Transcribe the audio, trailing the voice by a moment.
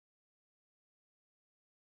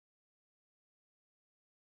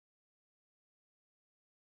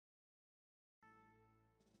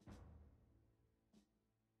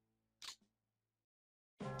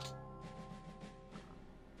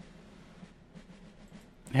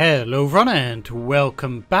Hello everyone and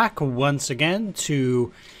welcome back once again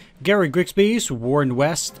to Grigsby's War in the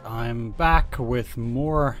West. I'm back with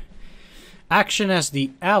more action as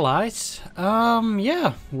the Allies.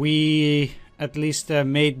 Yeah, we at least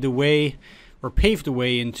made the way, or paved the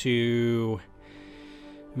way into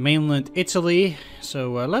mainland Italy.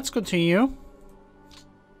 So let's continue.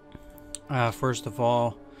 First of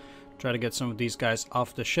all, try to get some of these guys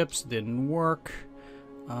off the ships. Didn't work.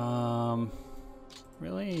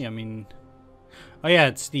 Really? I mean... Oh yeah,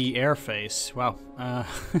 it's the air face. Wow.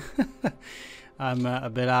 I'm a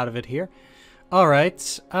bit out of it here.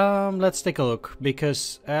 Alright, let's take a look.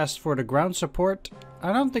 Because as for the ground support,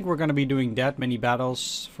 I don't think we're going to be doing that many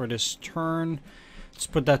battles for this turn. Let's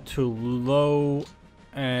put that to low.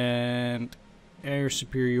 And air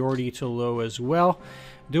superiority to low as well.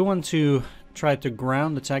 Do want to try to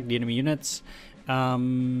ground attack the enemy units.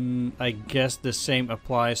 I guess the same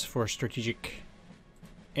applies for strategic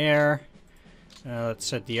air. Let's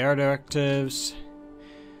set the air directives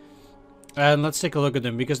and let's take a look at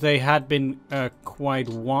them, because they had been quite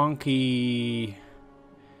wonky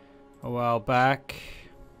a while back,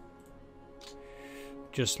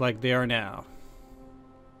 just like they are now.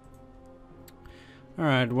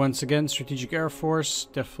 Alright, once again, strategic air force,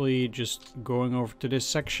 definitely just going over to this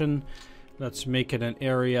section. Let's make it an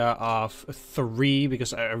area of 3,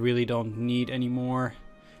 because I really don't need any more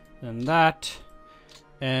than that.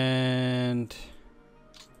 And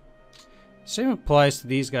same applies to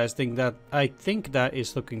these guys. I think that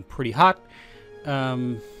is looking pretty hot.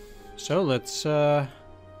 So let's yeah,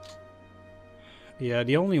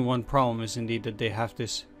 the only one problem is indeed that they have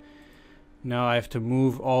this. Now I have to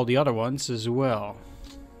move all the other ones as well.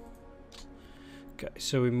 Okay,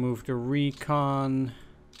 so we move the recon.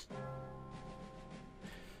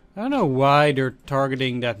 I don't know why they're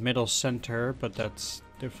targeting that middle center, but that's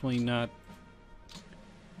definitely not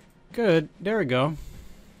good. There we go.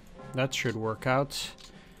 That should work out.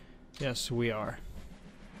 Yes, we are.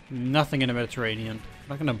 Nothing in the Mediterranean.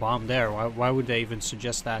 Not gonna bomb there. Why would they even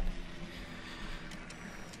suggest that?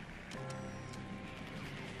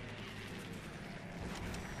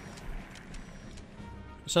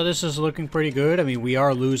 So this is looking pretty good. I mean, we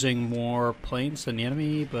are losing more planes than the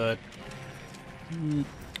enemy, but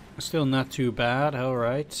still not too bad.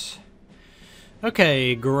 Alright.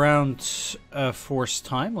 Okay, ground force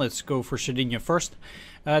time. Let's go for Sardinia first.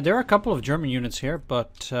 There are a couple of German units here,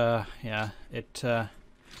 but yeah, it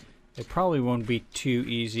probably won't be too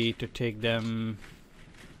easy to take them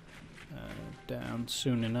down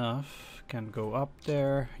soon enough. Can't go up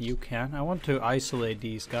there. You can. I want to isolate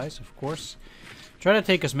these guys, of course. Try to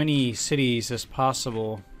take as many cities as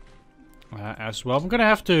possible as well. I'm gonna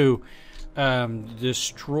have to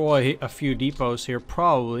destroy a few depots here,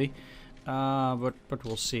 probably. But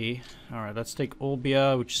we'll see. Alright, let's take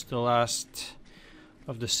Olbia, which is the last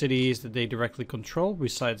of the cities that they directly control,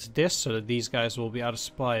 besides this, so that these guys will be out of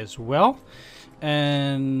supply as well.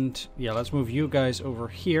 And yeah, let's move you guys over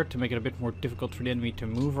here to make it a bit more difficult for the enemy to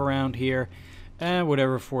move around here. And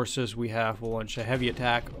whatever forces we have will launch a heavy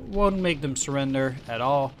attack. Won't make them surrender at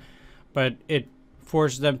all, but it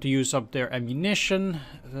forces them to use up their ammunition,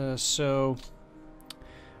 so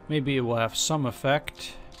maybe it will have some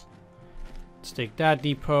effect. Let's take that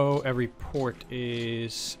depot. Every port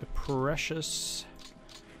is precious.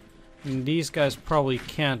 And these guys probably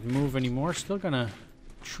can't move anymore. Still gonna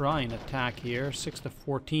try and attack here. 6 to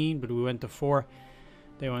 14, but we went to 4.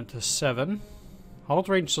 They went to 7. Halt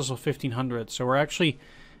range is also 1500, so we're actually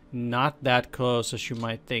not that close as you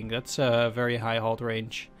might think. That's a very high halt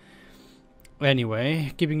range.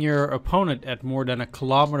 Anyway, keeping your opponent at more than a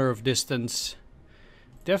kilometer of distance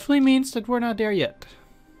definitely means that we're not there yet.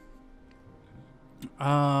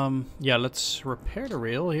 Yeah, let's repair the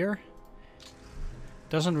rail here.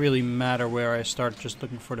 Doesn't really matter where I start, just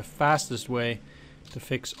looking for the fastest way to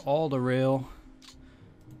fix all the rail.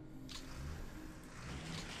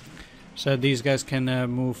 So these guys can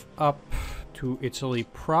move up to Italy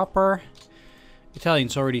proper.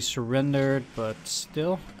 Italians already surrendered, but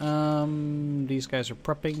still, these guys are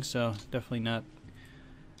prepping, so definitely not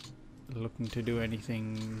looking to do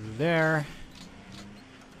anything there.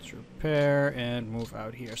 Repair and move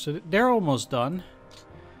out here. So they're almost done.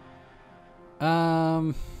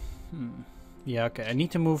 Yeah, okay. I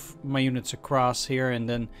need to move my units across here and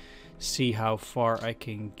then see how far I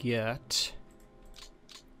can get.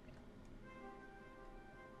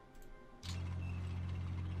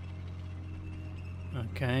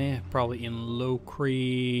 Okay, probably in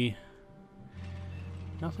Locri.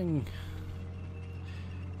 Nothing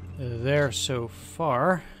there so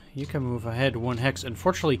far. you can move ahead 1 hex.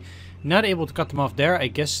 Unfortunately, not able to cut them off there. I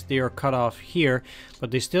guess they are cut off here,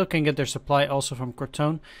 but they still can get their supply also from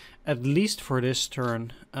Cortone, at least for this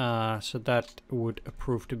turn. So that would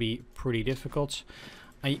prove to be pretty difficult.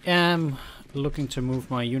 I am looking to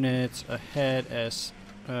move my units ahead as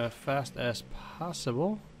fast as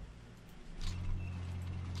possible.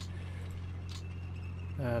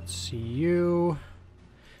 That's you.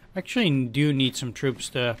 Actually do need some troops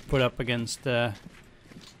to put up against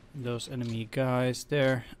those enemy guys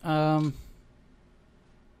there. Okay,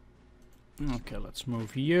 let's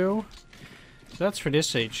move you. So that's for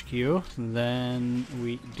this HQ. Then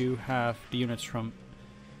we do have the units from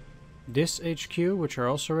this HQ, which are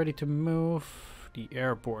also ready to move. The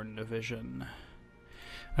Airborne Division.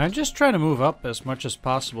 I'm just trying to move up as much as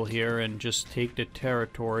possible here and just take the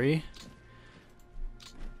territory.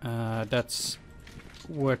 That's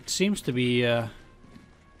what seems to be the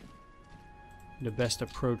best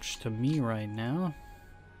approach to me right now.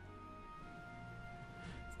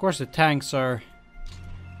 Of course, the tanks are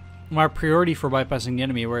my priority for bypassing the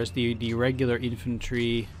enemy, whereas the regular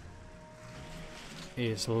infantry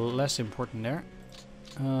is less important there.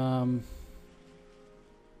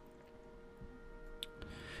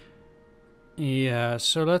 Yeah,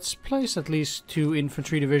 so let's place at least 2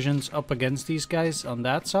 infantry divisions up against these guys on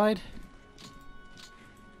that side.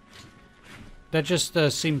 That just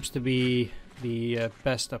seems to be the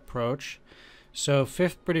best approach. So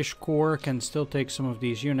 5th British Corps can still take some of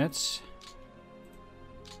these units.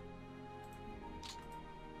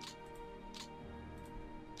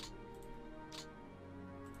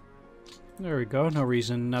 There we go, no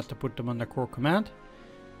reason not to put them under Corps Command.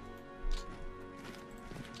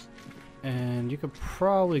 And you could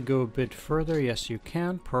probably go a bit further. Yes, you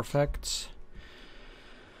can. Perfect.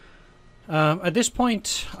 At this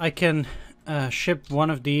point, I can ship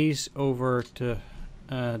one of these over to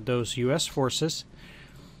those US forces,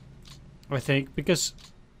 I think, because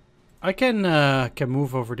I can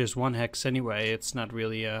move over this 1 hex anyway. It's not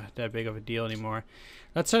really that big of a deal anymore.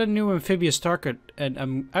 Let's add a new amphibious target, and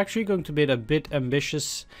I'm actually going to be a bit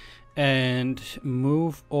ambitious and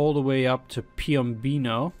move all the way up to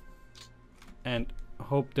Piombino and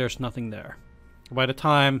hope there's nothing there. By the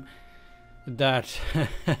time that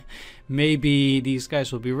maybe these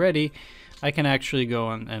guys will be ready, I can actually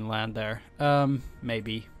go and land there.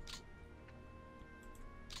 Maybe.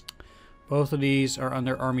 Both of these are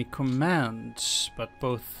under army commands, but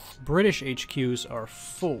both British HQs are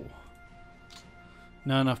full.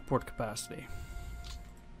 Not enough port capacity.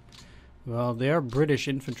 Well, they are British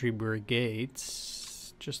infantry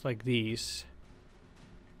brigades, just like these.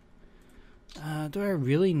 Do I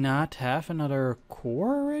really not have another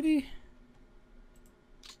corps already?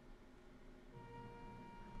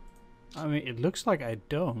 I mean, it looks like I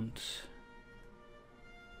don't.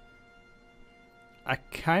 I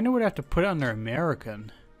kind of would have to put it under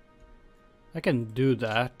American. I can do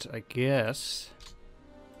that, I guess.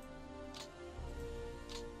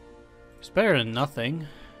 It's better than nothing,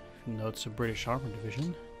 even though it's a British Armor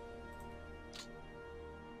Division.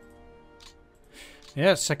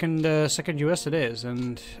 Yeah, second US it is,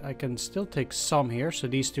 and I can still take some here, so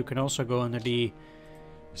these 2 can also go under the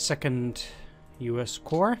 2nd US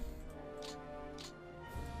Corps.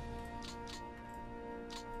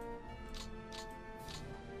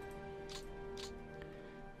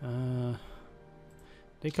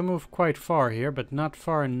 They can move quite far here, but not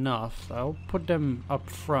far enough. I'll put them up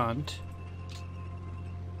front.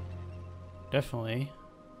 Definitely.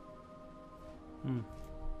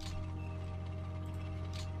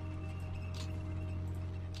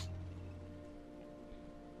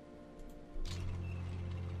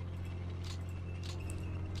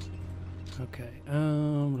 Okay,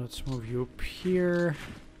 let's move you up here.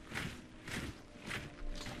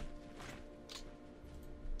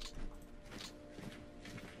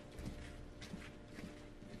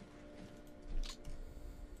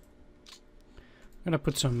 I'm gonna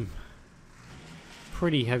put some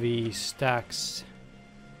pretty heavy stacks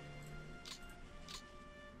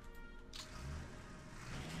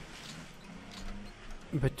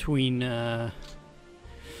between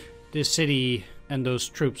this city and those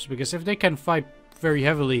troops, because if they can fight very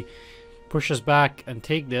heavily, push us back and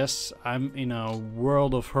take this, I'm in a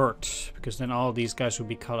world of hurt, because then all these guys will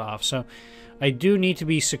be cut off. So I do need to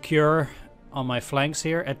be secure on my flanks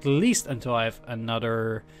here, at least until I have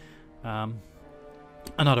another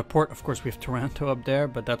port. Of course we have Toronto up there,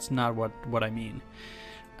 but that's not what I mean.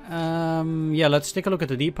 Yeah, let's take a look at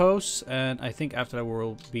the depots, and I think after that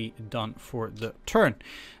we'll be done for the turn.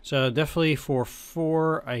 So definitely for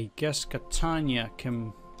 4, I guess Catania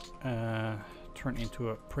can turn into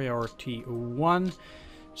a priority 1.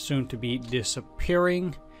 soon to be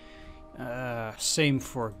disappearing. Same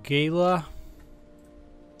for Gala.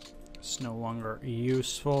 It's no longer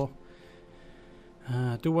useful.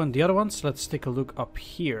 Do want the other ones. Let's take a look up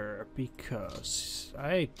here, because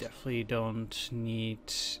I definitely don't need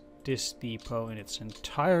this depot in its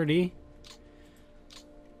entirety.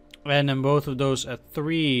 And then both of those at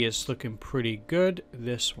 3 is looking pretty good.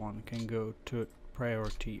 This one can go to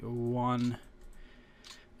priority 1.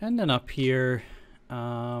 And then up here,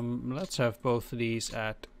 let's have both of these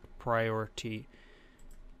at priority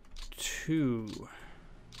 2.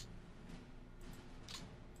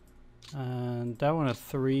 And that one at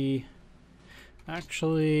 3.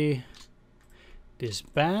 Actually,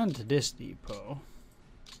 disband this depot.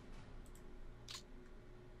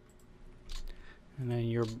 And then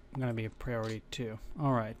you're gonna be a priority 2.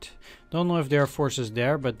 Alright. Don't know if there are forces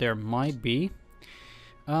there, but there might be.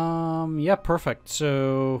 Yeah, perfect.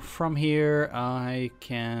 So from here I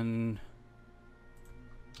can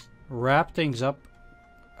wrap things up.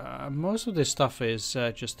 Most of this stuff is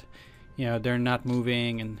just, you know, they're not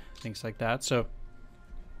moving and things like that. So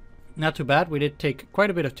not too bad. We did take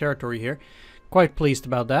quite a bit of territory here. Quite pleased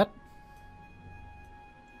about that.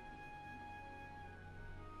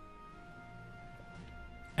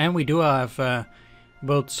 And we do have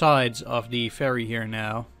both sides of the ferry here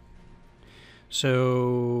now.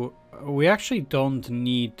 So we actually don't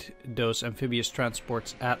need those amphibious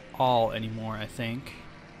transports at all anymore, I think.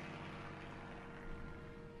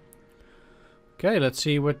 Okay, let's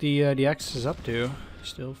see what the Axis is up to.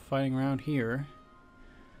 Still fighting around here.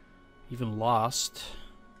 Even lost.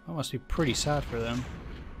 That must be pretty sad for them.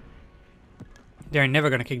 They're never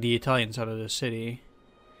gonna kick the Italians out of the city.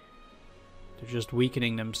 They're just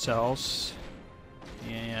weakening themselves.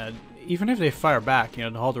 Yeah, even if they fire back, you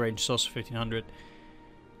know, the halt range is also 1500.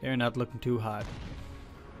 They're not looking too hot.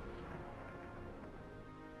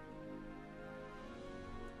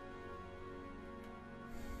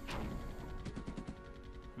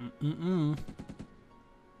 Don't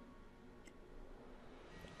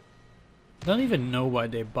even know why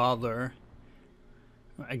they bother.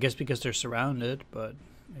 I guess because they're surrounded, but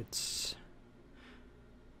it's...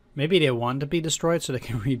 Maybe they want to be destroyed so they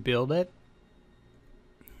can rebuild it.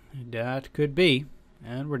 That could be.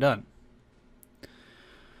 And we're done.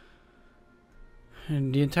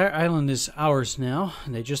 And the entire island is ours now.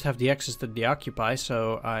 They just have the access that they occupy,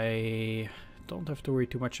 so I don't have to worry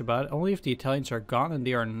too much about it. Only if the Italians are gone, and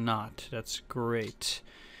they are not. That's great.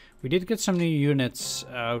 We did get some new units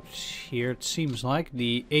out here, it seems like.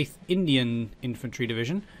 The 8th Indian Infantry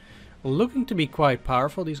Division. Looking to be quite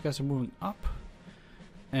powerful. These guys are moving up.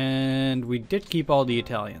 And we did keep all the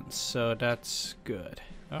Italians, so that's good.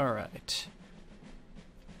 Alright.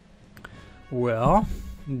 Well,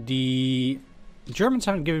 the Germans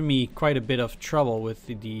haven't given me quite a bit of trouble with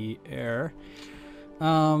the air.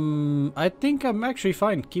 I think I'm actually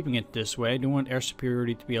fine keeping it this way. I do want air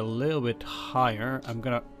superiority to be a little bit higher. I'm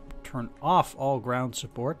gonna turn off all ground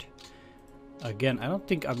support. Again, I don't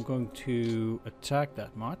think I'm going to attack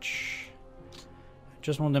that much.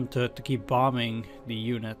 Just want them to keep bombing the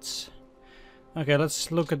units. Okay,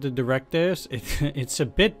 let's look at the directives. It's a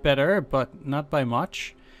bit better, but not by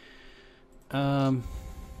much. Let's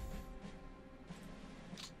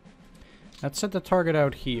set the target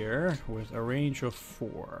out here with a range of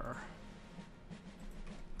 4.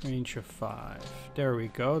 Range of 5. There we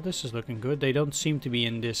go. This is looking good. They don't seem to be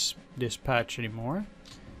in this patch anymore.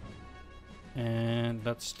 And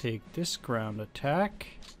let's take this ground attack.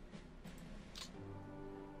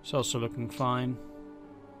 It's also looking fine.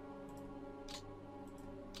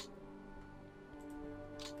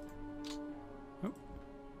 Oh.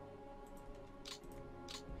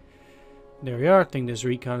 There we are. I think this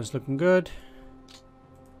recon is looking good.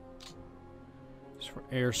 As for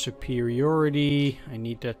air superiority, I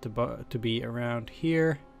need that to be around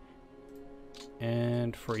here.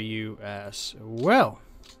 And for you as well.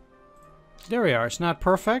 There we are. It's not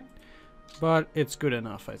perfect, but it's good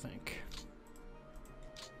enough, I think.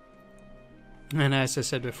 And as I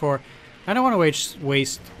said before, I don't want to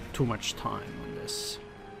waste too much time on this.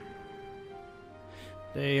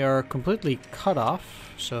 They are completely cut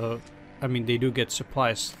off, so, I mean, they do get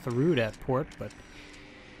supplies through that port, but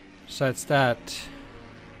besides that,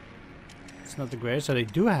 it's not the greatest. So they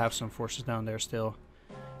do have some forces down there still.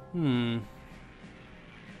 I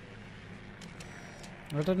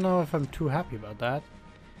don't know if I'm too happy about that.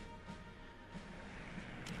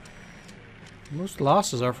 Most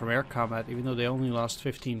losses are from air combat, even though they only lost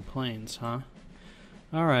 15 planes, huh?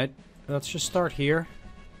 Alright, let's just start here.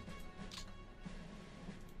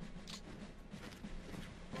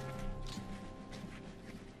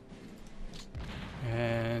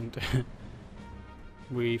 And And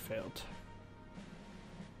we failed.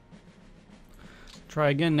 Try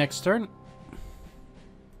again next turn.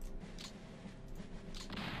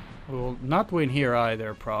 We'll not win here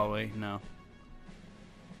either, probably. No.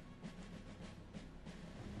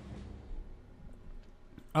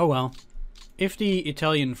 Oh well. If the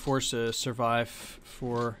Italian forces survive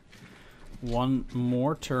for one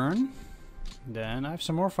more turn, then I have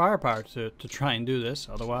some more firepower to try and do this.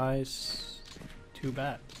 Otherwise, too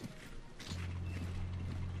bad.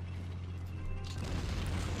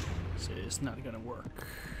 This is not gonna work.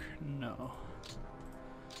 No.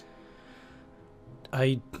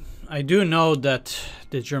 I do know that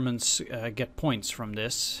the Germans get points from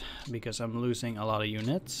this because I'm losing a lot of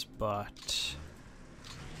units, but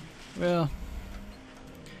well,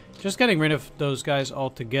 just getting rid of those guys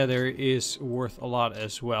altogether is worth a lot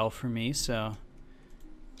as well for me, so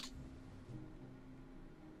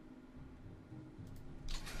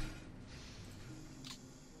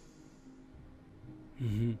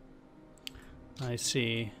I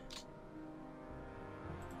see.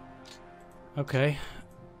 Okay.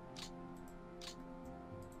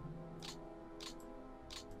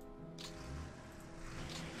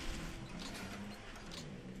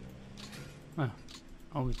 Oh,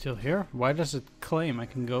 only till here? Why does it claim I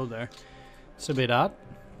can go there? It's a bit odd.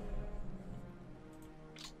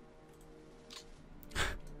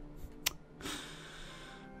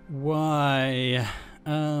 Why?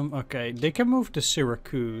 Okay, they can move to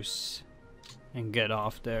Syracuse and get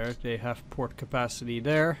off there. They have port capacity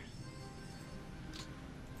there.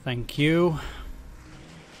 Thank you.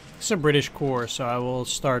 It's a British core, so I will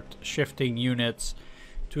start shifting units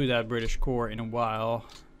to that British core in a while.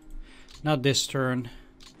 Not this turn.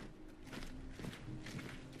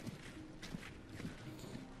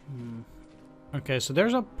 Okay, so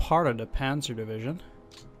there's a part of the Panzer Division.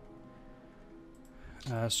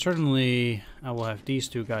 Certainly, I will have these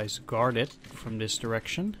two guys guard it from this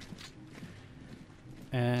direction.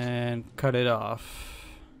 And cut it off.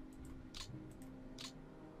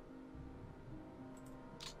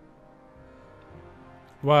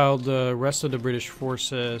 While the rest of the British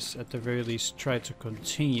forces, at the very least, try to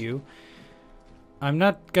continue. I'm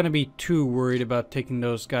not gonna be too worried about taking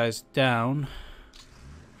those guys down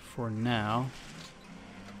for now.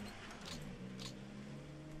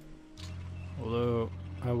 Although,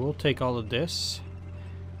 I will take all of this.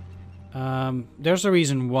 There's a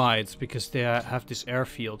reason why. It's because they have this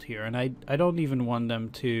airfield here, and I don't even want them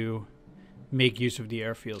to make use of the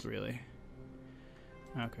airfield, really.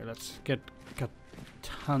 Okay, let's get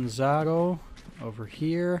Tanzaro over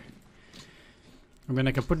here. I mean,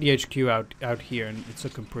 I can put the HQ out here, and it's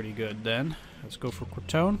looking pretty good then. Let's go for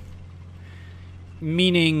Crotone.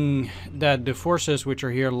 Meaning that the forces which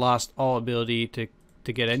are here lost all ability to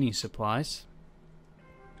get any supplies.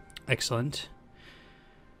 Excellent.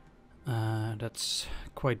 That's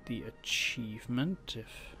quite the achievement,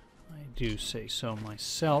 if I do say so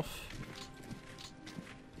myself.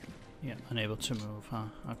 Yeah, unable to move, huh?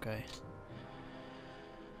 Okay.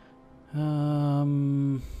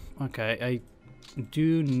 Okay, I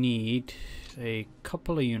do need a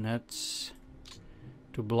couple of units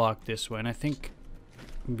to block this way, and I think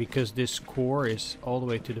because this core is all the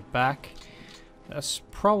way to the back, that's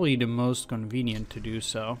probably the most convenient to do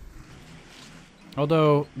so.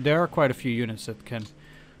 Although there are quite a few units that can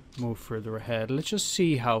move further ahead. Let's just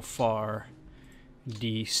see how far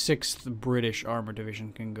the 6th British Armor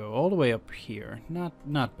Division can go. All the way up here.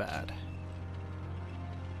 Not bad.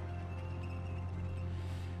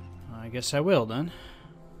 I guess I will then.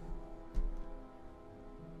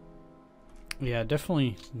 Yeah,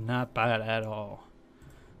 definitely not bad at all.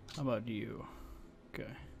 How about you?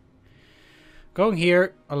 Okay. Going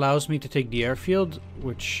here allows me to take the airfield,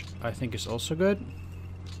 which I think is also good.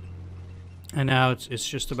 And now it's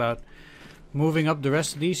just about moving up the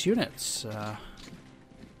rest of these units.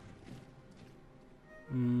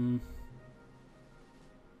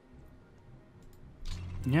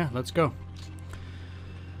 Yeah, let's go.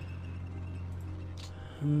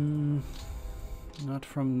 Not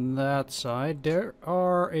from that side. There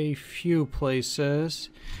are a few places.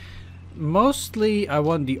 Mostly I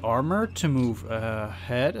want the armor to move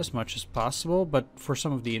ahead as much as possible, but for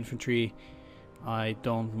some of the infantry I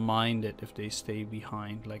don't mind it if they stay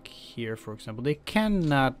behind. Like here, for example. They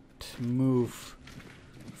cannot move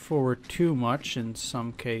forward too much in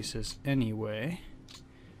some cases anyway.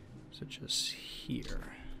 Such as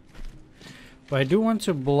here. But I do want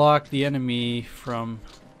to block the enemy from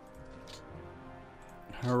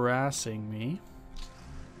harassing me.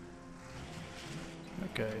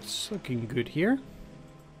 Okay, it's looking good here.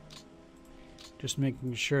 Just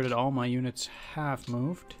making sure that all my units have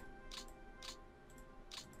moved.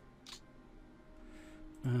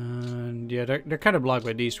 Yeah, they're kind of blocked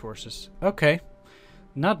by these forces. Okay,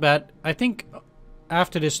 not bad. I think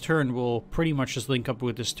after this turn we'll pretty much just link up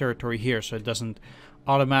with this territory here, so it doesn't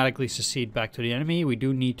automatically secede back to the enemy. We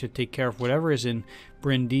do need to take care of whatever is in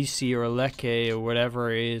Brindisi or Lecce or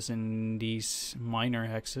whatever is in these minor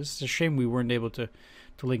hexes. It's a shame we weren't able to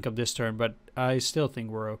link up this turn, but I still think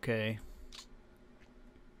we're okay.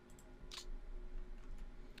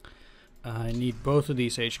 I need both of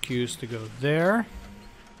these HQs to go there.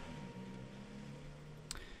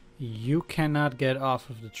 You cannot get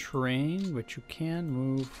off of the train, but you can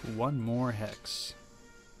move one more hex.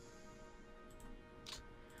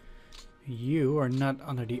 You are not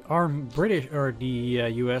under the British or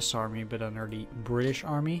the US Army, but under the British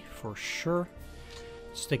Army for sure.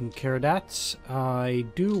 It's taking care of that. I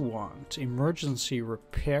do want emergency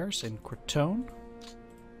repairs in Crotone.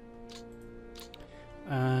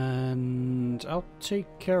 And I'll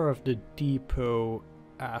take care of the depot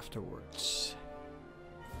afterwards.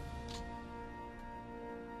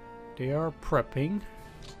 They are prepping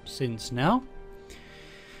since now.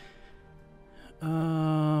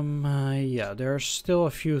 Yeah, there are still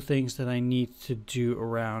a few things that I need to do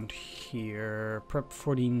around here. Prep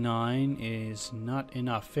 49 is not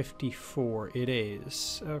enough. 54 it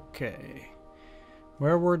is. Okay.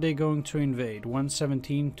 Where were they going to invade?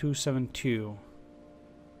 117, 272.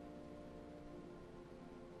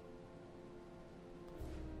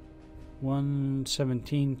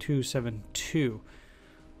 (117, 272).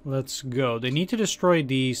 Let's go. They need to destroy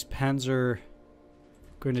these Panzer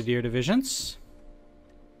Grenadier divisions.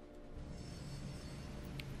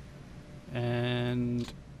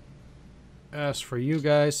 And as for you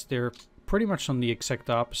guys, they're pretty much on the exact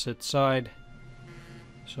opposite side.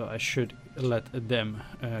 So I should let them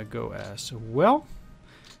go as well.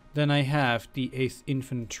 Then I have the 8th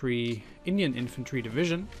Infantry, Indian Infantry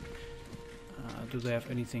Division. Do they have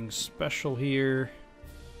anything special here?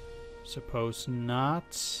 Suppose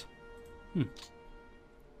not.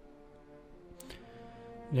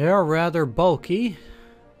 They are rather bulky.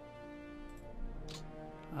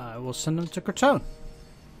 I will send them to Crotone.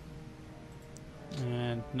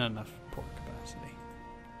 And not enough port capacity.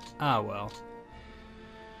 Ah, well.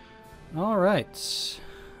 Alright.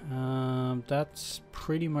 That's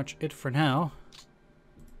pretty much it for now.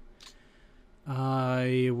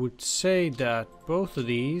 I would say that both of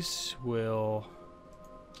these will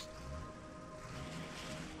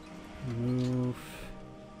move,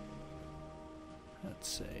 let's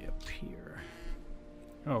say, up here.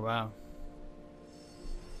 Oh, wow.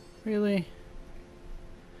 Really?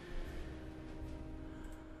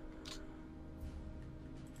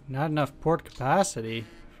 Not enough port capacity,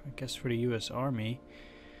 I guess, for the US Army.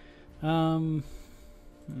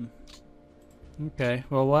 Okay,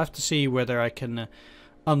 well, we'll have to see whether I can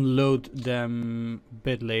unload them a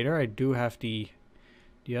bit later. I do have the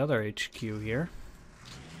other HQ here.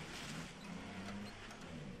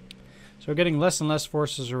 So we're getting less and less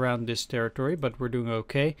forces around this territory, but we're doing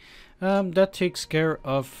okay. That takes care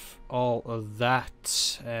of all of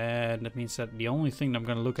that. And that means that the only thing I'm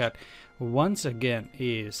going to look at once again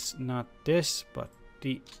is not this, but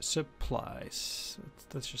the supplies.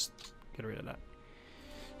 Let's just get rid of that.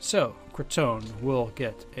 So, Crotone will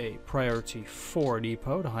get a priority 4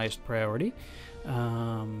 depot, the highest priority.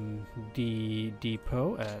 The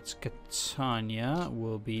depot at Catania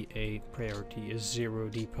will be a priority 0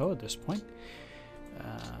 depot at this point.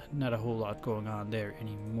 Not a whole lot going on there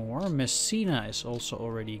anymore. Messina is also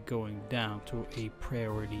already going down to a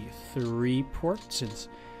priority 3 port, since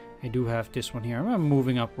I do have this one here. I'm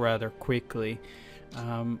moving up rather quickly.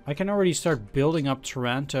 I can already start building up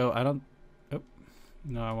Taranto. I don't... Oh,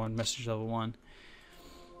 no, I want message level 1.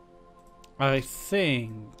 I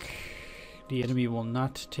think the enemy will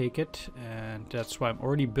not take it, and that's why I'm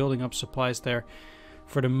already building up supplies there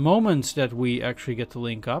for the moment that we actually get to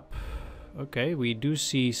link up. Okay, we do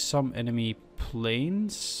see some enemy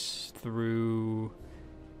planes through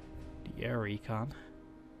the air recon.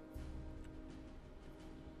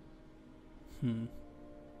 Do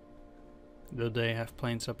they have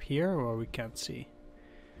planes up here, or we can't see?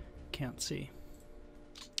 Can't see.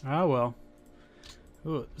 Ah, well.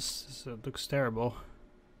 Ooh, this looks terrible.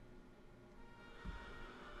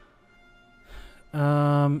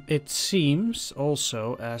 It seems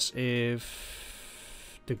also as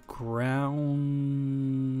if the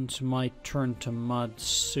ground might turn to mud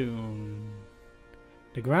soon.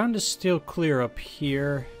 The ground is still clear up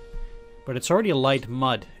here, but it's already light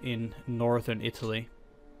mud in northern Italy.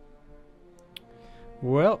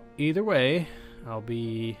 Well, either way, I'll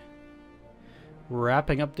be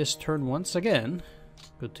wrapping up this turn once again,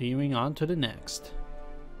 continuing on to the next.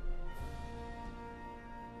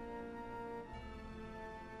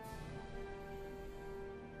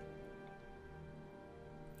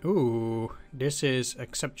 Ooh, this is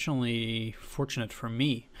exceptionally fortunate for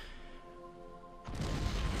me.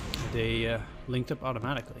 They linked up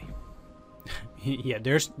automatically. Yeah,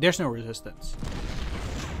 there's no resistance.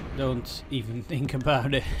 Don't even think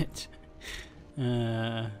about it.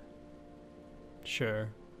 Sure.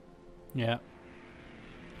 Yeah.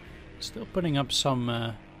 Still putting up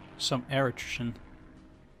some air attrition.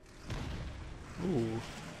 Ooh.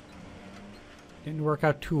 Didn't work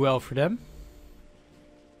out too well for them.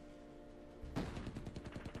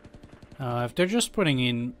 If they're just putting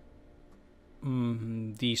in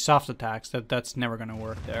the soft attacks, that's never gonna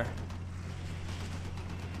work there.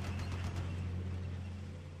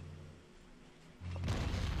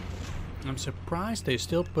 I'm surprised they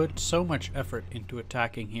still put so much effort into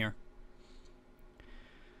attacking here.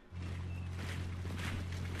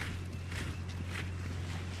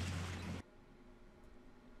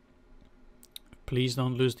 Please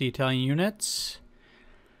don't lose the Italian units.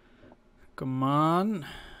 Come on.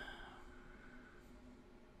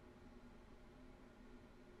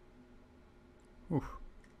 Oof.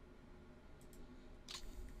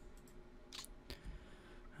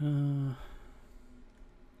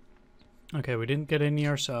 Okay, we didn't get any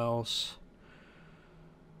ourselves.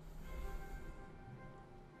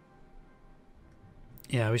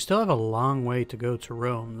 Yeah, we still have a long way to go to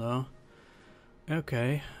Rome, though.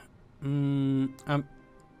 Okay.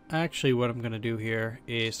 Actually, what I'm gonna do here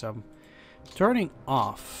is I'm turning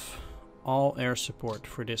off all air support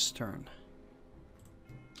for this turn.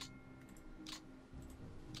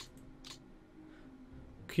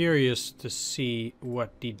 Curious to see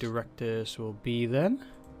what the directives will be then.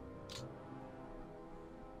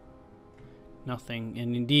 Nothing,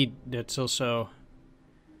 and indeed, that's also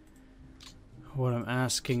what I'm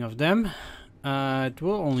asking of them. It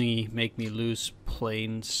will only make me lose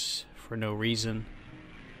planes for no reason.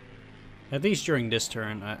 At least during this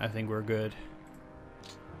turn, I think we're good.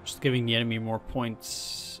 Just giving the enemy more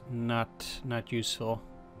points, not useful.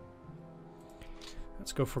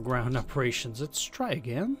 Let's go for ground operations. Let's try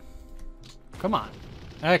again. Come on.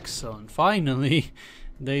 Excellent. Finally,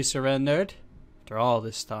 they surrendered after all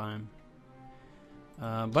this time.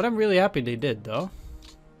 But I'm really happy they did, though.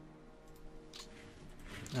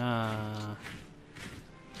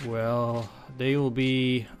 Well, they will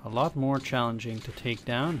be a lot more challenging to take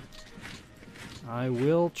down. I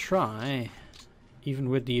will try, even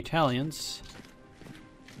with the Italians.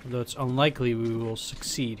 Although it's unlikely we will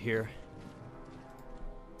succeed here.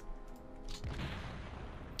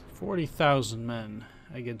 40,000 men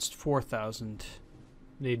against 4,000.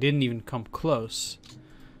 They didn't even come close.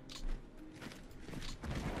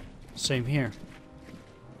 Same here.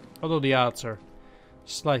 Although the odds are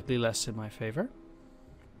slightly less in my favor.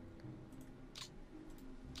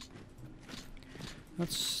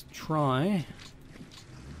 Let's try.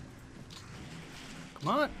 Come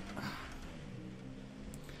on.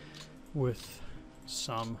 With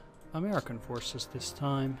some American forces this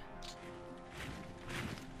time.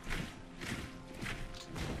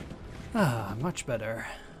 Ah, much better.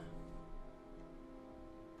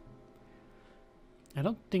 I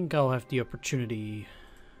don't think I'll have the opportunity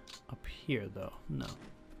up here, though. No.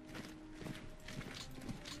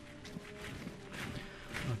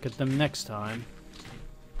 I'll get them next time.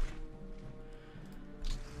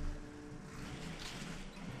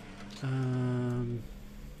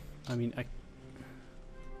 I mean,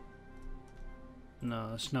 no,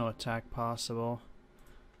 there's no attack possible.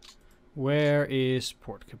 Where is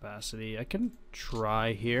port capacity? I can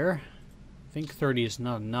try here. I think 30 is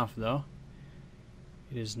not enough, though.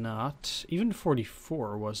 It is not. Even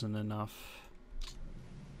 44 wasn't enough.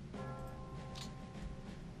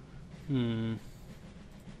 It's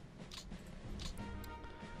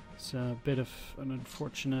a bit of an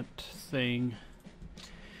unfortunate thing.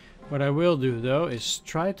 What I will do, though, is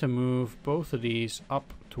try to move both of these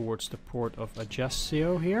up towards the port of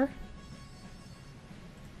Ajaccio here.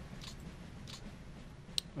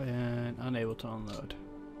 And unable to unload.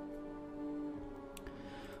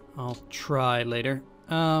 I'll try later.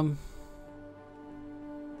 I'll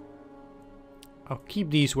keep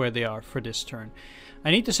these where they are for this turn.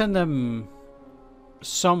 I need to send them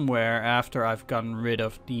somewhere after I've gotten rid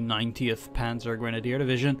of the 90th Panzer Grenadier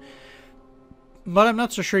Division. But I'm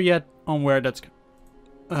not so sure yet on where that's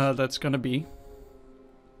gonna be.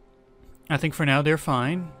 I think for now they're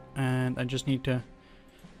fine, and I just need to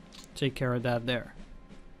take care of that there.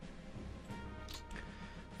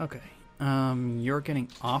 Okay, you're getting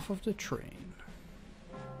off of the train.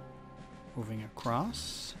 Moving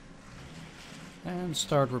across. And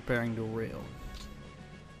start repairing the rail.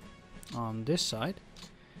 On this side.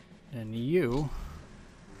 Then you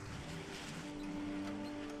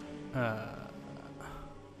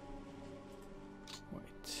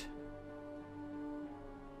Wait.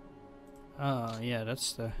 Oh, yeah,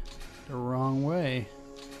 that's the wrong way.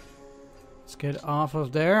 Let's get off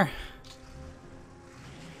of there.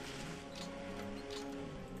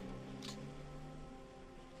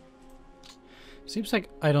 Seems like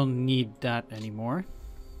I don't need that anymore.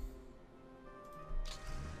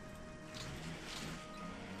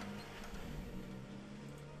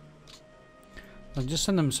 I'll just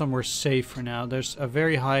send them somewhere safe for now. There's a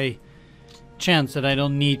very high chance that I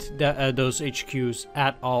don't need those HQs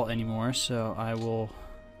at all anymore, so I will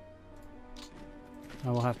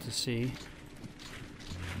have to see.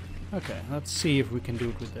 Okay, let's see if we can do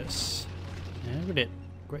it with this. Yeah, we did.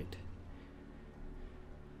 Great.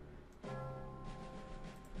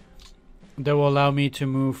 That will allow me to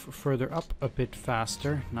move further up a bit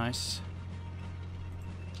faster. Nice.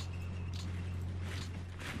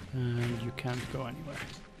 And you can't go anywhere.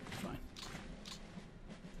 Fine.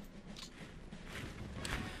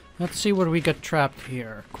 Let's see what we got trapped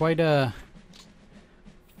here. Quite a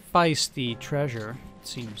feisty treasure, it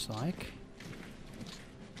seems like.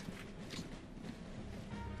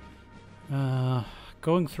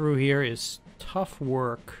 Going through here is tough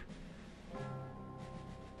work.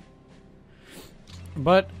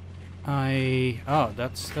 But oh,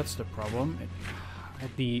 that's the problem. I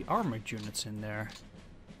had the armored units in there.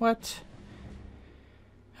 What?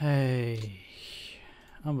 Hey,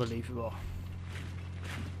 unbelievable.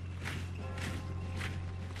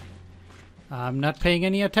 I'm not paying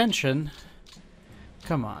any attention.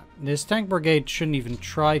 Come on, this tank brigade shouldn't even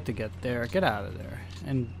try to get there. Get out of there.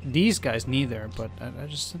 And these guys neither, but I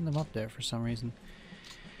just sent them up there for some reason.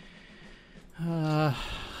 I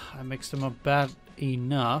mixed them up bad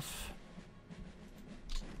enough.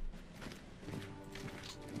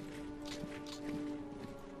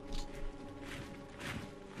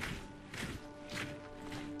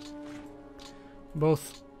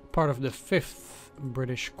 Both part of the 5th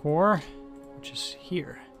British Corps, which is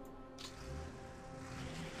here.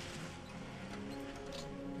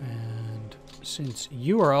 And since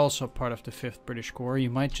you are also part of the 5th British Corps, you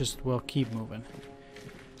might just well keep moving.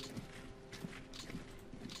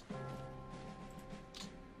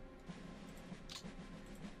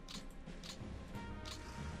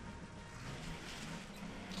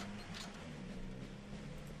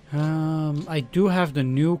 I do have the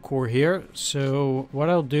new core here, so what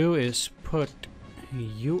I'll do is put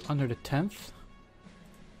you under the 10th.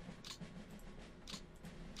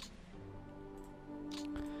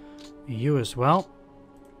 You as well.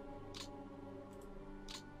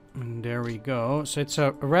 And there we go. So it's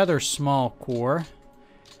a rather small core,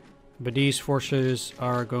 but these forces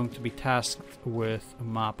are going to be tasked with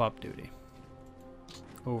mop-up duty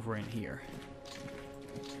over in here.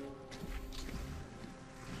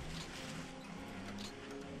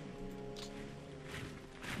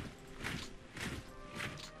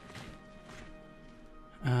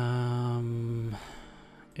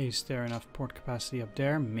 Is there enough port capacity up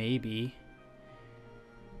there? Maybe.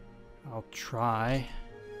 I'll try.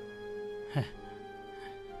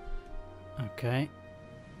 Okay.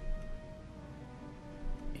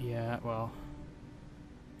 Yeah, well.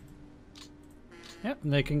 Yep,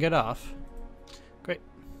 they can get off. Great.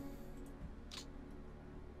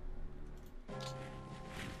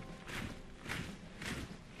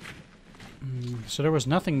 So there was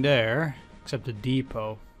nothing there except the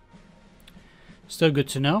depot. Still good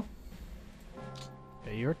to know.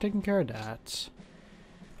 Okay, you're taking care of that.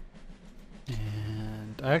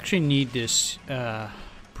 And I actually need this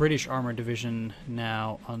British Armor Division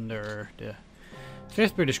now under the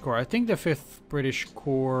 5th British Corps. I think the 5th British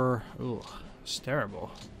Corps... Ugh, it's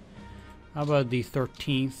terrible. How about the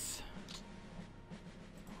 13th?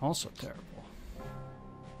 Also terrible.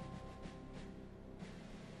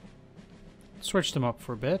 Switch them up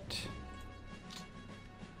for a bit.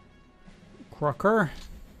 Crocker.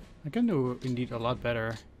 I can do indeed a lot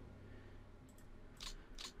better.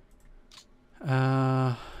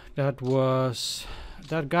 That was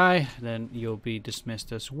that guy. Then you'll be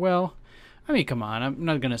dismissed as well. I mean, come on. I'm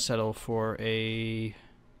not gonna settle for a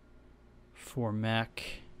 4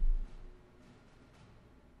 mech.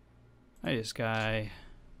 Hey, this guy.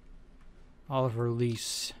 Oliver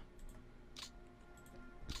Lease.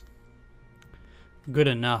 Good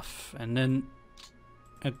enough. And then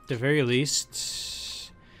at the very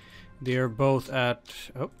least, they're both at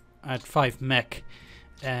 5 mech,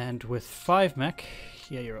 and with 5 mech,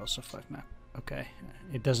 yeah, you're also 5 mech. Okay,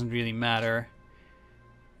 it doesn't really matter.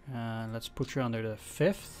 Let's put you under the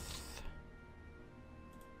 5th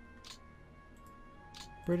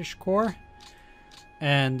British Corps,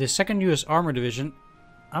 and the 2nd U.S. Armor Division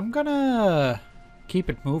I'm gonna keep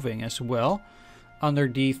it moving as well under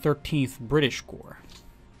the 13th British Corps.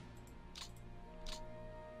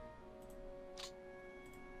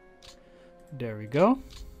 There we go.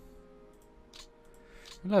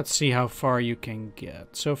 Let's see how far you can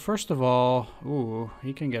get. So first of all, ooh,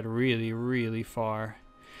 you can get really, really far.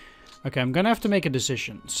 Okay, I'm gonna have to make a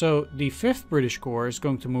decision. So the 5th British Corps is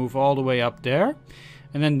going to move all the way up there.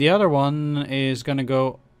 And then the other one is gonna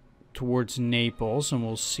go towards Naples, and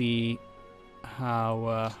we'll see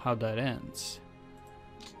how that ends.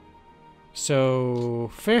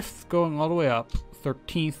 So 5th going all the way up,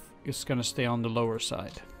 13th is gonna stay on the lower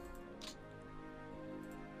side.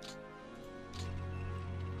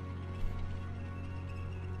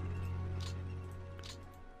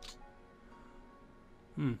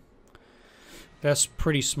 That's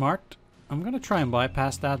pretty smart. I'm gonna try and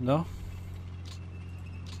bypass that though.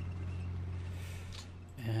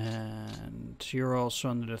 And you're also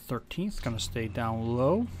under the 13th, gonna stay down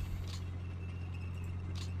low.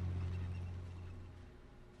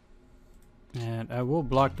 And I will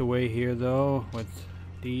block the way here though with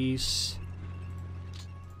these.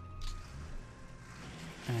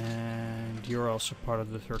 And you're also part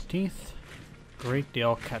of the 13th. Great, they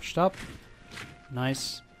all catched up.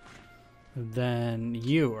 Nice. Then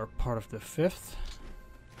you are part of the 5th.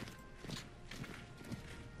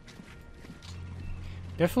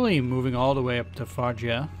 Definitely moving all the way up to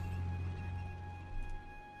Foggia.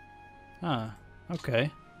 Ah, okay.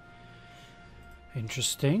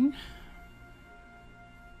 Interesting.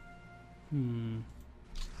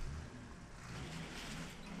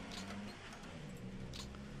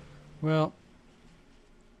 Well,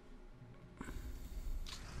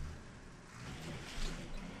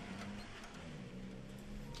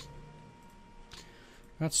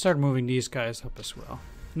 let's start moving these guys up as well.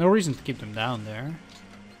 No reason to keep them down there.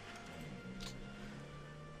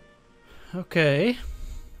 Okay,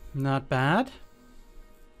 not bad.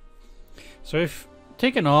 So I've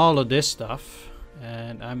taken all of this stuff,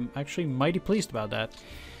 and I'm actually mighty pleased about that.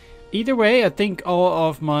 Either way, I think all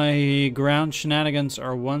of my ground shenanigans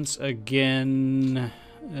are once again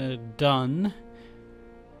done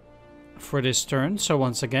for this turn. So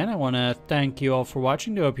once again, I want to thank you all for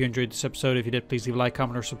watching. I hope you enjoyed this episode. If you did, please leave a like,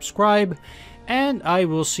 comment, or subscribe. And I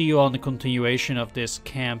will see you on the continuation of this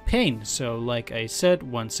campaign. So like I said,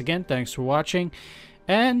 once again, thanks for watching.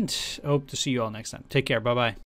 And hope to see you all next time. Take care. Bye-bye.